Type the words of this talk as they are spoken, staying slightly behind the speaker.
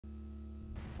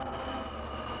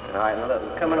All right, now look,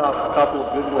 we're coming off a couple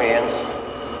of good wins.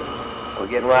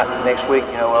 We're getting right next week,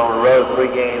 you know, we're on the road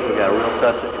 3 games. We've got a real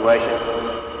tough situation.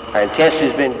 Our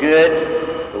intensity's been good,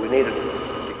 but we need to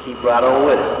keep right on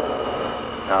with it.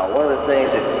 Now, one of the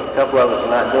things that a couple of us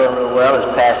are not doing real well is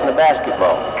passing the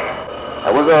basketball.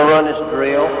 Now, we're going to run this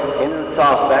drill into the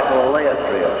toss back on a layup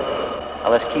drill.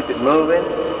 Now, let's keep it moving.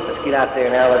 Let's get out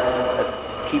there now.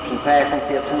 Let's keep some passing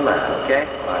tips in mind, okay?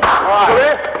 All right. All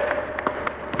right.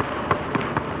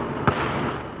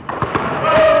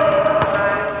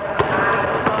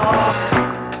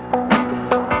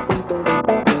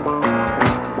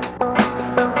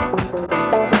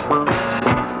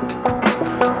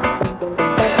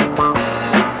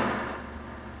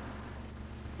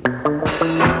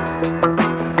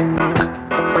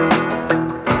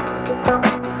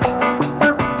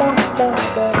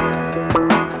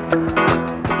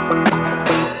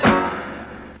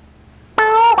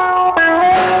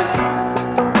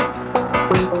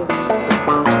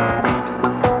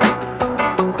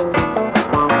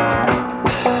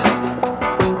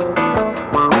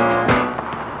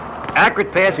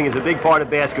 Accurate passing is a big part of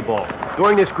basketball.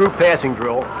 During this group passing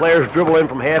drill, players dribble in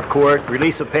from half court,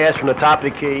 release a pass from the top of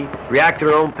the key, react to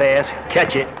their own pass,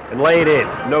 catch it, and lay it in.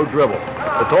 No dribble.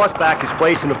 The toss back is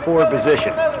placed in the forward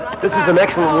position. This is an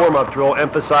excellent warm-up drill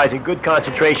emphasizing good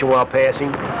concentration while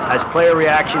passing, as player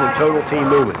reaction and total team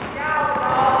movement.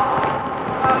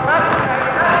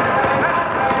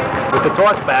 With the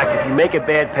toss back, if you make a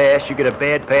bad pass, you get a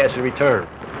bad pass in return.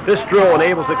 This drill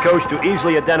enables the coach to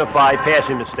easily identify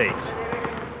passing mistakes.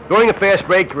 During a fast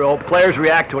break drill, players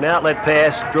react to an outlet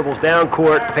pass, dribbles down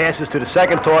court, passes to the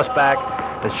second toss back,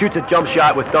 and shoots a jump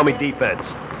shot with dummy defense.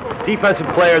 Defensive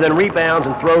player then rebounds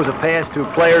and throws a pass to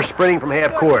a player sprinting from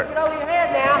half court. Get over your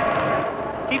head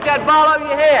now. Keep that ball over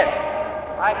your head.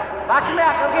 All right, box him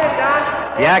out. Go get it,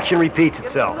 Don. The action repeats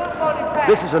itself.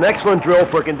 This is an excellent drill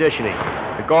for conditioning.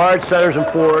 The guards, centers, and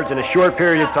forwards in a short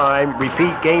period of time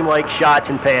repeat game-like shots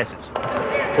and passes.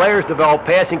 Players develop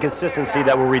passing consistency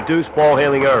that will reduce ball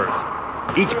handling errors.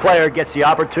 Each player gets the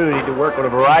opportunity to work on a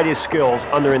variety of skills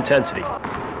under intensity.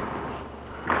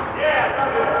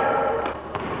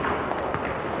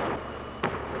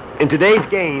 In today's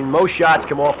game, most shots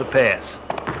come off the pass.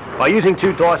 By using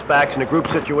 2 tossbacks in a group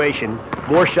situation,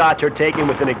 more shots are taken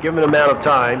within a given amount of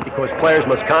time because players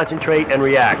must concentrate and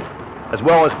react, as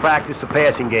well as practice the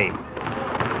passing game.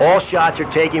 All shots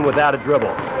are taken without a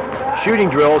dribble. Shooting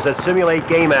drills that simulate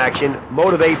game action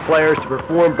motivate players to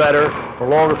perform better for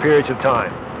longer periods of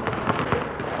time.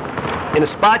 In a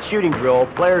spot shooting drill,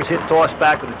 players hit toss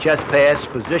back with a chest pass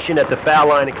positioned at the foul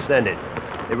line extended.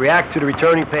 They react to the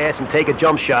returning pass and take a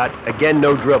jump shot, again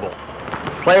no dribble.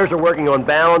 Players are working on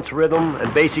balance, rhythm,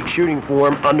 and basic shooting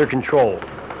form under control.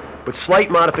 With slight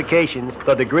modifications,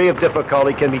 the degree of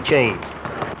difficulty can be changed.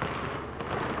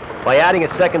 By adding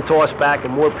a second toss back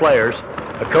and more players,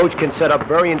 a coach can set up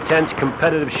very intense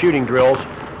competitive shooting drills,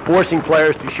 forcing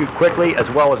players to shoot quickly as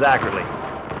well as accurately.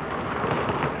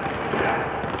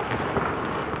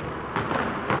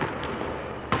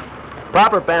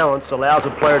 Proper balance allows a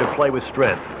player to play with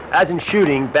strength. As in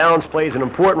shooting, balance plays an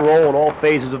important role in all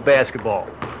phases of basketball.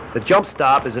 The jump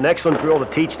stop is an excellent drill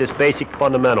to teach this basic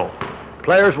fundamental.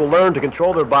 Players will learn to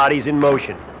control their bodies in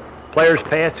motion. Players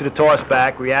pass to the toss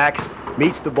back, reacts,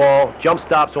 meets the ball, jump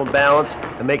stops on balance,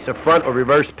 and makes a front or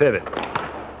reverse pivot.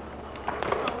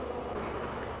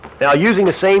 Now, using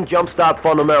the same jump stop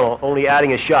fundamental, only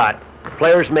adding a shot,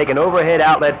 players make an overhead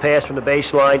outlet pass from the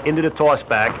baseline into the toss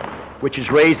back, which is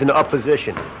raised in the up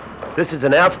position. This is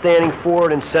an outstanding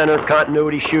forward and center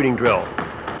continuity shooting drill.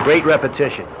 Great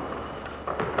repetition.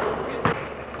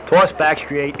 Toss backs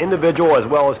create individual as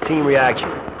well as team reaction.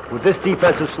 With this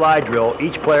defensive slide drill,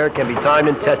 each player can be timed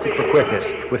and tested for quickness,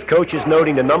 with coaches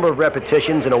noting the number of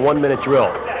repetitions in a 1-minute drill.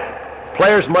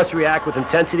 Players must react with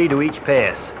intensity to each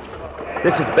pass.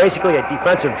 This is basically a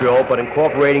defensive drill, but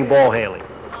incorporating ball handling.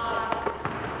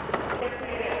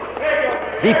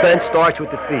 Defense starts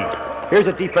with the feet. Here's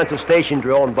a defensive station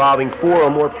drill involving 4 or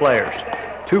more players.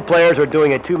 2 players are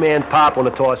doing a 2-man pop on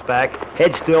the toss back,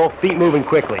 head still, feet moving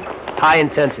quickly, high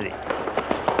intensity.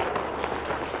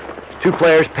 2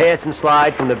 players pass and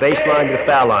slide from the baseline to the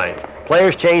foul line.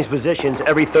 Players change positions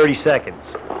every 30 seconds.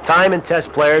 Time and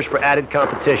test players for added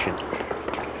competition.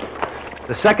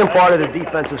 The second part of the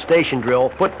defensive station drill,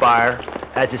 foot fire,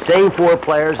 has the same 4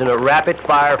 players in a rapid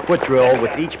fire foot drill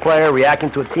with each player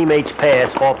reacting to a teammate's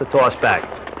pass off the toss back.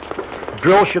 The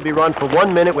drill should be run for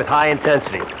 1 minute with high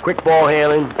intensity, quick ball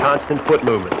handling, constant foot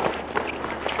movement.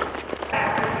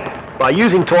 By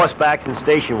using toss backs and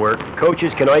station work,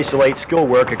 coaches can isolate skill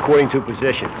work according to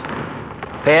positions.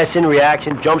 Pass-in,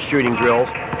 reaction, jump shooting drills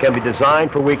can be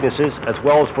designed for weaknesses as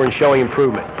well as for showing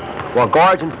improvement. While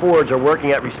guards and forwards are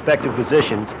working at respective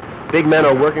positions, big men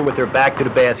are working with their back to the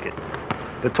basket.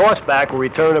 The toss back will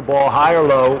return the ball high or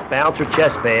low, bounce or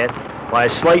chest pass by a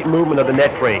slight movement of the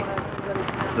net frame.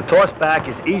 The toss back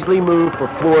is easily moved for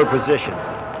floor position.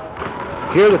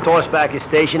 Here the toss back is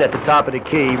stationed at the top of the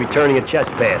key, returning a chest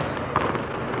pass.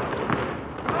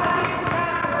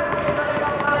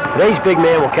 Today's big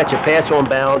man will catch a pass on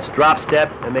bounds, drop step,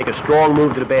 and make a strong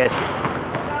move to the basket.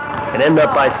 And end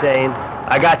up by saying,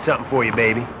 "I got something for you,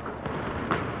 baby."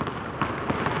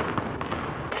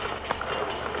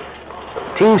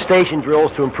 Team station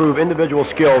drills to improve individual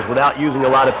skills without using a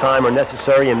lot of time are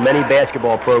necessary in many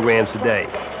basketball programs today.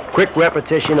 Quick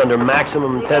repetition under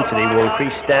maximum intensity will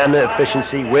increase stamina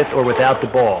efficiency with or without the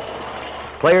ball.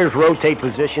 Players rotate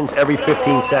positions every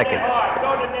 15 seconds.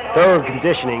 Thorough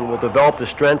conditioning will develop the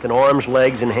strength in arms,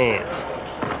 legs, and hands.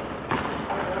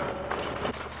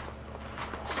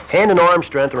 Hand and arm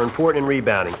strength are important in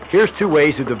rebounding. Here's 2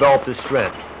 ways to develop this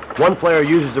strength. One player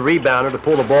uses the rebounder to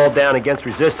pull the ball down against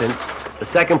resistance. The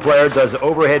second player does the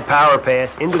overhead power pass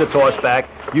into the tossback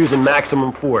using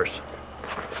maximum force.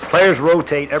 Players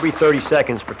rotate every 30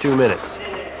 seconds for 2 minutes.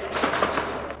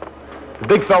 The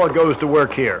big fella goes to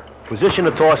work here. Position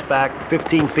the tossback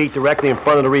 15 feet directly in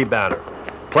front of the rebounder.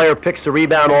 Player picks the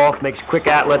rebound off, makes a quick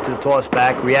outlet to the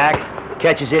tossback, reacts,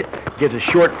 catches it, gives a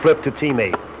short flip to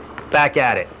teammate. Back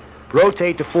at it.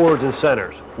 Rotate to forwards and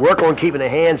centers. Work on keeping the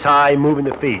hands high, moving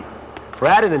the feet. For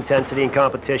added intensity in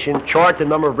competition, chart the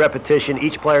number of repetitions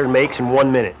each player makes in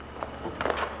 1 minute.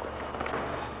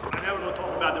 Now we're going to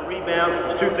talk about the rebound.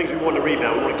 There's 2 things we want to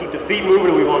rebound. We want to keep the feet moving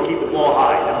and we want to keep the ball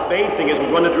high. The main thing is we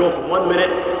run the drill for 1 minute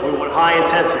and we want high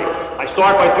intensity. I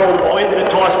start by throwing the ball into the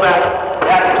tossback,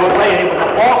 reacting to it later. When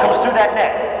the ball comes through that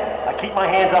net, I keep my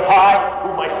hands up high,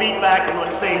 move my feet back, and do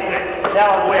the same thing. Now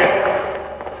I'm where?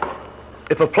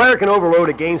 If a player can overload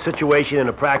a game situation in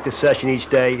a practice session each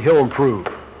day, he'll improve.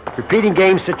 Repeating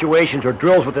game situations or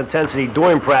drills with intensity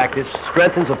during practice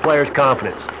strengthens a player's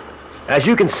confidence. As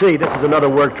you can see, this is another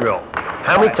work drill.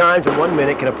 How many times in 1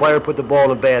 minute can a player put the ball in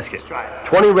the basket?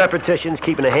 20 repetitions,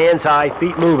 keeping the hands high,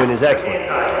 feet moving is excellent.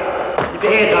 Keep the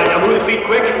hands high. Now move the feet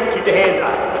quick, keep the hands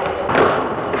high.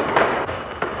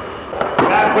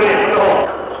 Back, put it in the hole.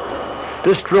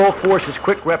 This drill forces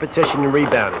quick repetition and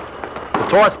rebounding. The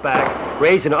toss back,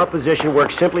 raised in an up position,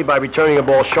 works simply by returning a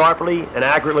ball sharply and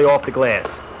accurately off the glass.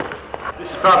 This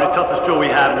is probably the toughest drill we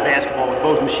have in basketball with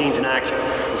both machines in action.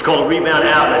 It's called a rebound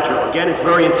outlet drill. Again, it's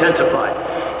very intensified.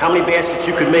 How many baskets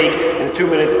you could make in a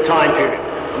 2-minute time period.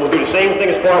 And we'll do the same thing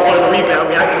as far as one of the rebound.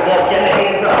 We actually ball, get the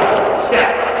hands up, step.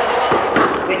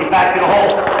 Take it back to the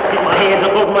hole, keep my hands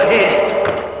up over my head.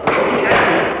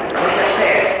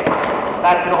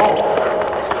 Back to the hole.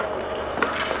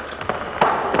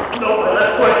 Over the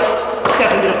left foot,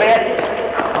 step into the basket.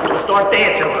 I'm going to start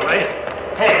dancing, all right?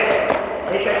 Hey.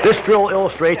 This drill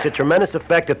illustrates the tremendous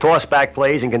effect the tossback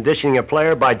plays in conditioning a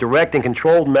player by direct and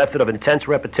controlled method of intense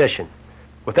repetition.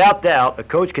 Without doubt, a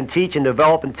coach can teach and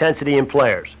develop intensity in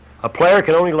players. A player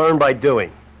can only learn by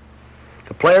doing.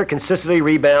 The player consistently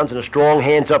rebounds in a strong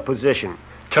hands-up position,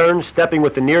 turns, stepping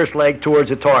with the nearest leg towards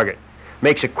the target,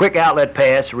 makes a quick outlet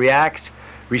pass, reacts,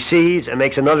 receives, and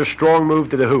makes another strong move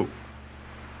to the hoop.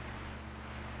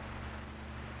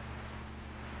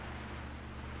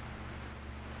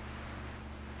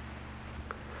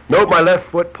 Note my left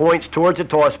foot points towards the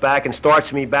tossback and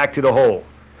starts me back to the hole.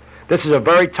 This is a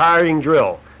very tiring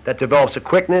drill that develops the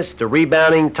quickness, the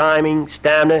rebounding, timing,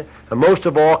 stamina, and most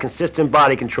of all, consistent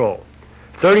body control.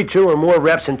 32 or more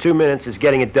reps in 2 minutes is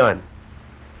getting it done.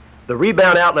 The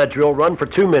rebound outlet drill run for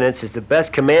 2 minutes is the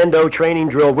best commando training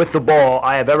drill with the ball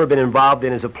I have ever been involved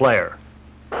in as a player.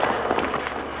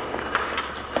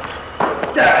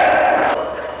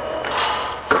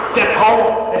 Step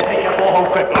home and take your ball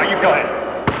home quick. Are you going?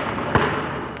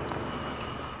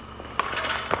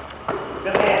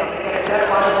 Good hand. Step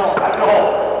on the ball. Back to the hole.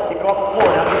 Keep it off the floor.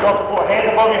 Now keep it off the floor. Hands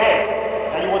above your head.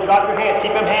 Now you want to drop your hands.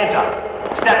 Keep them hands up.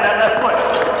 Step that left foot.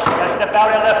 You got to step out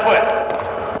that left foot.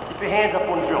 Keep your hands up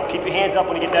on the drill. Keep your hands up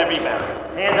when you get that rebound.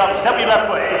 Hands up. Step your left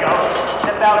foot. There you go.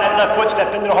 Step out that left foot. Step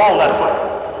into the hole left foot.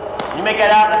 You make that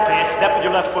outlet pass. Step with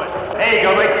your left foot. There you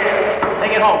go. Right there.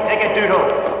 Take it home. Take that dude home.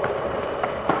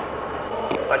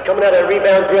 By coming out of that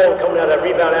rebound drill and coming out of that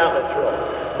rebound outlet drill.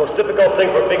 The most difficult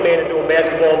thing for a big man to do in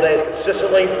basketball today is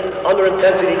consistently, under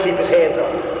intensity, keep his hands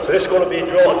up. So this is going to be a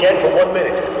drill again for 1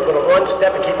 minute. We're going to run,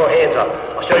 step, and keep our hands up.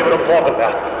 I'll show you what I'm talking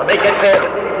about. I make that pass.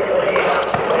 Put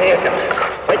my hands up.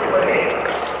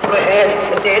 Put my hands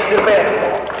and dance to the basket.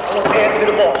 Hands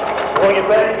to the ball.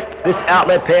 This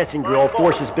outlet passing drill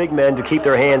forces big men to keep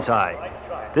their hands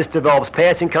high. This develops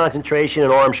passing concentration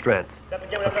and arm strength.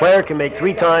 A player can make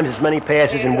 3 times as many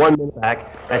passes in 1 minute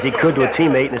back as he could to a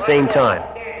teammate in the same time.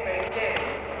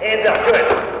 Hands up, good.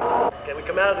 Can we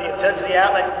come out of the intensity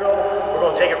outlet drill? We're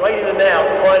going to take it right in the now,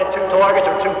 finding 2 targets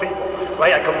or 2 people.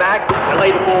 Right, I come back, I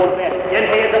lay the ball in the basket. Get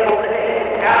hands up over the head.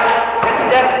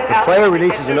 The player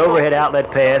releases an overhead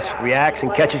outlet pass, reacts,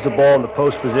 and catches the ball in the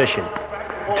post position.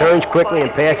 He turns quickly and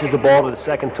passes the ball to the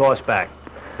second toss back,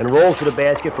 and rolls to the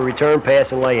basket for return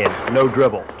pass and lay-in, no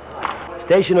dribble.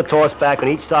 Station a toss back on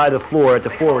each side of the floor at the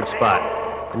forward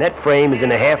spot. The net frame is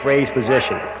in a half-raised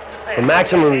position. For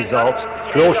maximum results,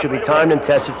 drills should be timed and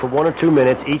tested for 1 or 2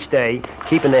 minutes each day,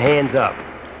 keeping the hands up.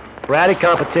 For added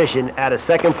competition, add a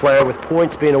second player with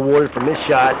points being awarded for missed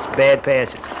shots, bad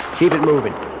passes. Keep it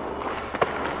moving.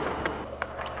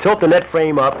 Tilt the net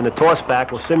frame up and the toss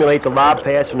back will simulate the lob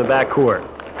pass from the backcourt.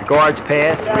 The guards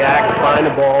pass, react, find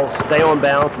the ball, stay on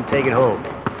balance, and take it home.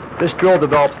 This drill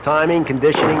develops timing,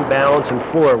 conditioning, balance, and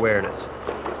floor awareness.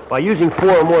 By using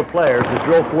 4 or more players, the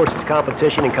drill forces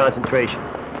competition and concentration.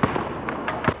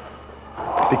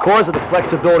 Because of the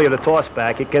flexibility of the toss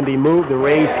back, it can be moved and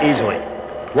raised easily.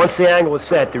 Once the angle is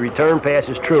set, the return pass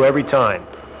is true every time.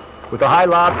 With a high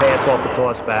lob pass off the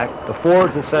toss back, the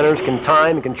forwards and centers can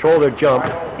time and control their jump,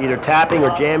 either tapping or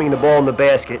jamming the ball in the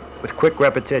basket with quick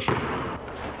repetition.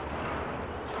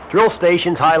 Drill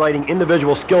stations highlighting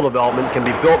individual skill development can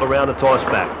be built around the toss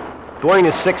back. During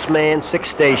a 6-man, 6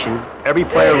 station, every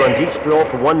player runs each drill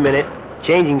for 1 minute,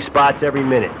 changing spots every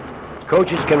minute.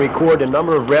 Coaches can record the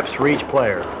number of reps for each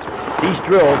player. These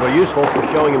drills are useful for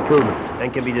showing improvement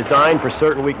and can be designed for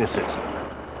certain weaknesses.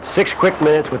 6 quick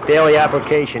minutes with daily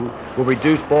application will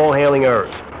reduce ball handling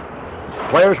errors.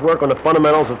 Players work on the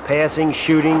fundamentals of passing,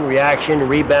 shooting, reaction,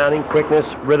 rebounding, quickness,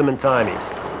 rhythm, and timing.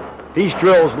 These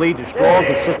drills lead to strong,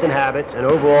 consistent habits and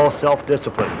overall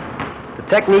self-discipline. The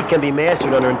technique can be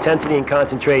mastered under intensity and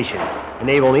concentration,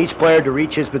 enabling each player to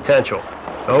reach his potential.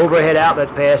 The overhead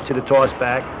outlet pass to the toss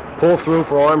back, pull through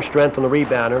for arm strength on the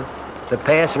rebounder, the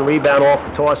pass and rebound off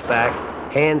the toss back,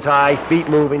 hands high, feet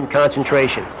moving,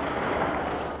 concentration.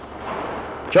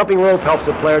 Jumping rope helps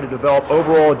the player to develop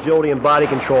overall agility and body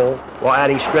control while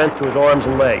adding strength to his arms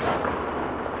and legs.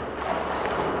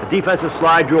 The defensive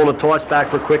slide drill and the toss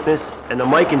back for quickness, and the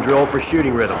Mikan drill for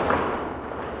shooting rhythm.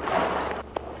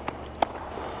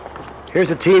 Here's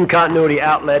a team continuity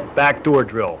outlet backdoor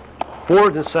drill.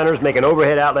 Forwards and centers make an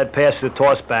overhead outlet pass to the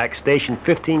toss back, stationed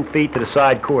 15 feet to the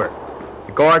side court.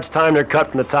 The guards time their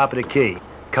cut from the top of the key.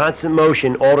 Constant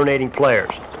motion, alternating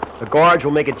players. The guards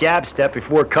will make a jab step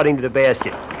before cutting to the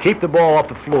basket. Keep the ball off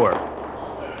the floor.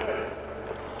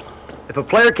 If a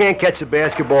player can't catch the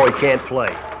basketball, he can't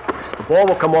play. The ball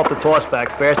will come off the toss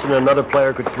back faster than another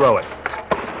player could throw it.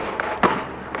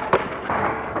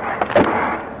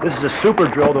 This is a super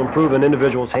drill to improve an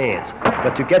individual's hands.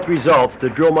 But to get results, the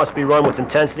drill must be run with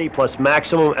intensity plus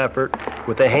maximum effort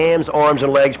with the hands, arms,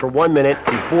 and legs for 1 minute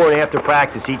before and after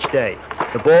practice each day.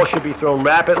 The ball should be thrown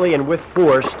rapidly and with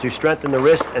force to strengthen the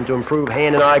wrist and to improve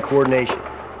hand and eye coordination.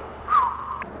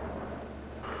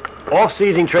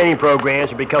 Off-season training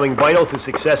programs are becoming vital to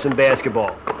success in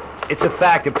basketball. It's a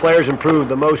fact that players improve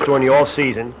the most during the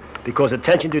off-season because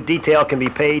attention to detail can be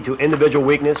paid to individual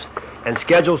weakness and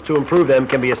schedules to improve them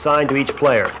can be assigned to each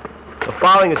player. The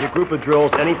following is a group of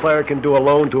drills any player can do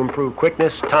alone to improve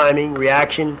quickness, timing,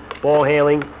 reaction, ball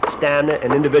handling, stamina,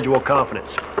 and individual confidence.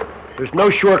 There's no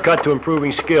shortcut to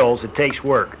improving skills. It takes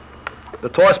work. The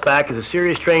toss back is a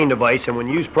serious training device and when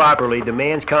used properly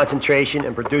demands concentration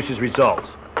and produces results.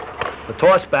 The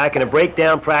toss back in a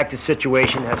breakdown practice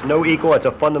situation has no equal as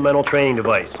a fundamental training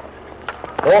device.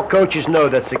 All coaches know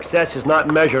that success is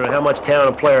not measured on how much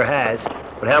talent a player has,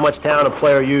 but how much talent a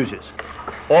player uses.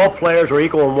 All players are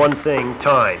equal in one thing,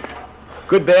 time.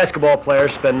 Good basketball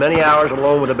players spend many hours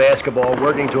alone with a basketball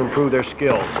working to improve their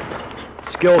skills.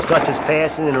 Skills such as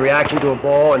passing and reaction to a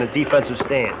ball and a defensive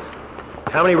stance.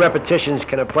 How many repetitions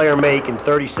can a player make in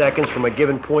 30 seconds from a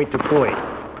given point to point?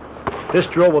 This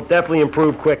drill will definitely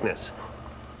improve quickness.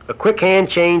 A quick hand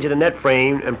change in the net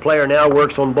frame and player now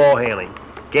works on ball handling,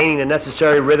 gaining the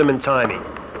necessary rhythm and timing.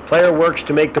 Player works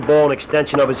to make the ball an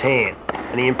extension of his hand,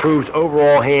 and he improves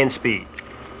overall hand speed.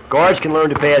 Guards can learn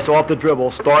to pass off the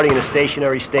dribble starting in a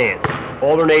stationary stance,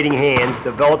 alternating hands,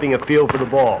 developing a feel for the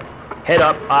ball. Head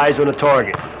up, eyes on the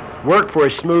target. Work for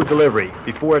a smooth delivery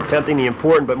before attempting the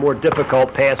important but more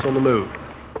difficult pass on the move.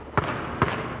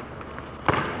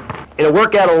 In a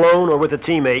workout alone or with a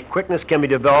teammate, quickness can be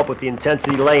developed with the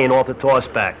intensity lay-in off the toss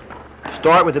back.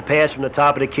 Start with the pass from the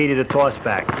top of the key to the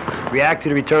tossback. React to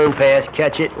the return pass,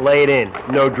 catch it, lay it in.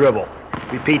 No dribble.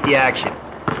 Repeat the action.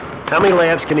 How many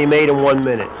laps can be made in 1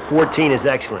 minute? 14 is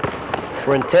excellent.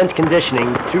 For intense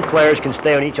conditioning, 2 players can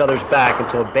stay on each other's back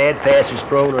until a bad pass is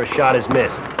thrown or a shot is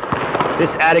missed. This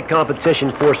added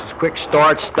competition forces quick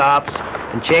starts, stops,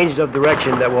 and changes of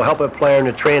direction that will help a player in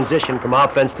the transition from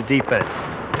offense to defense.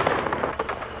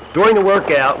 During the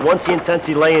workout, once the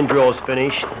intensity lay-in drill is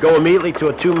finished, go immediately to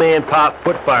a 2-man pop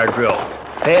foot-fire drill.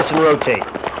 Pass and rotate.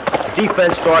 The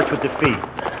defense starts with the feet.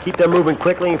 Keep them moving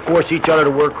quickly and force each other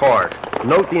to work hard.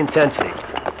 Note the intensity.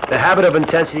 The habit of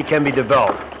intensity can be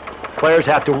developed. Players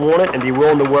have to want it and be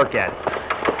willing to work at it.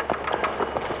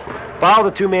 Follow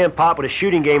the 2-man pop with a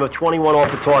shooting game of 21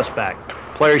 off the tossback.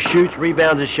 Player shoots,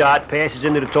 rebounds a shot, passes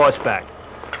into the tossback.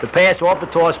 The pass off the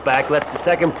tossback lets the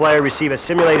second player receive a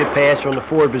simulated pass from the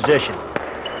forward position.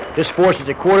 This forces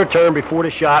a quarter turn before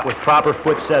the shot with proper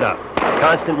foot setup.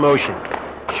 Constant motion.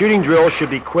 Shooting drills should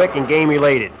be quick and game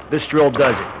related. This drill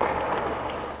does it.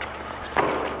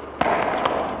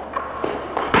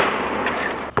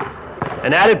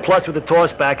 An added plus with the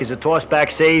tossback is the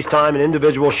tossback saves time in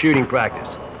individual shooting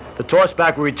practice. The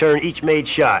tossback will return each made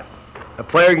shot. A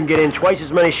player can get in twice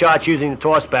as many shots using the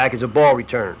tossback as a ball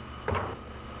return.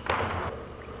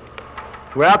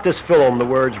 Throughout this film, the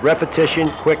words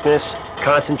repetition, quickness,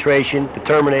 concentration,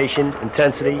 determination,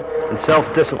 intensity, and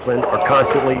self-discipline are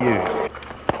constantly used.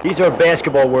 These are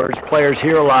basketball words players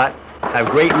hear a lot, have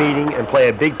great meaning, and play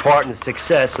a big part in the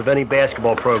success of any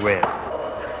basketball program.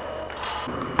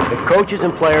 If coaches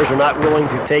and players are not willing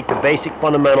to take the basic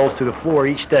fundamentals to the floor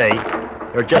each day,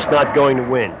 they're just not going to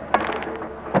win.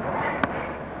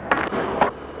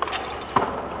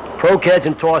 Pro Keds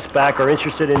and Tossback are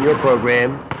interested in your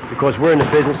program because we're in the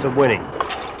business of winning.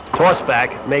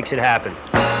 Tossback makes it happen.